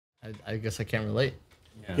I guess I can't relate.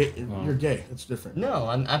 Yeah. You're gay. It's different. No,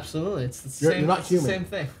 I'm absolutely. It's the same. You're not it's human. The same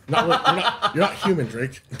thing. You're not human,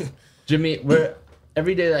 Drake. Jimmy,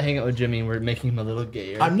 every day that I hang out with Jimmy, we're making him a little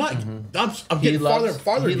gayer. I'm not. I'm getting farther and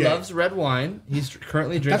farther. He gay. loves red wine. He's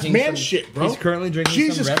currently drinking. That's man shit, bro. He's currently drinking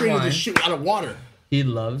Jesus some red created wine. this shit out of water. He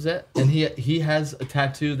loves it, and he has a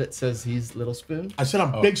tattoo that says he's Little Spoon. I said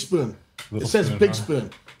I'm Big Spoon. It says Big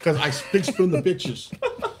Spoon because I big spoon the bitches.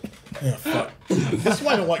 Yeah, fuck. That's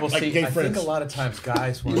why I don't like gay friends. I think a lot of times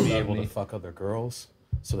guys want to be able to fuck other girls,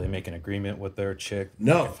 so they make an agreement with their chick.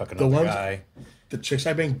 No, fuck the another ones, guy. the chicks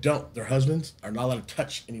I bang don't. Their husbands are not allowed to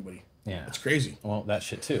touch anybody. Yeah, it's crazy. Well, that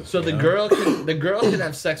shit too. So the girl can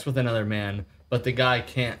have sex with another man, but the guy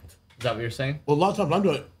can't. Is that what you're saying? Well, a lot of times I'm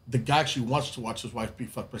doing it. The guy actually wants to watch his wife be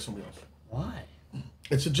fucked by somebody else. Why?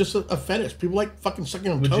 It's just a fetish. People like fucking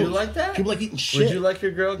sucking on toes. Would you like that? People like eating shit. Would you like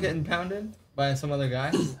your girl getting pounded by some other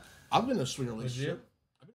guy? I've been in a swinger relationship.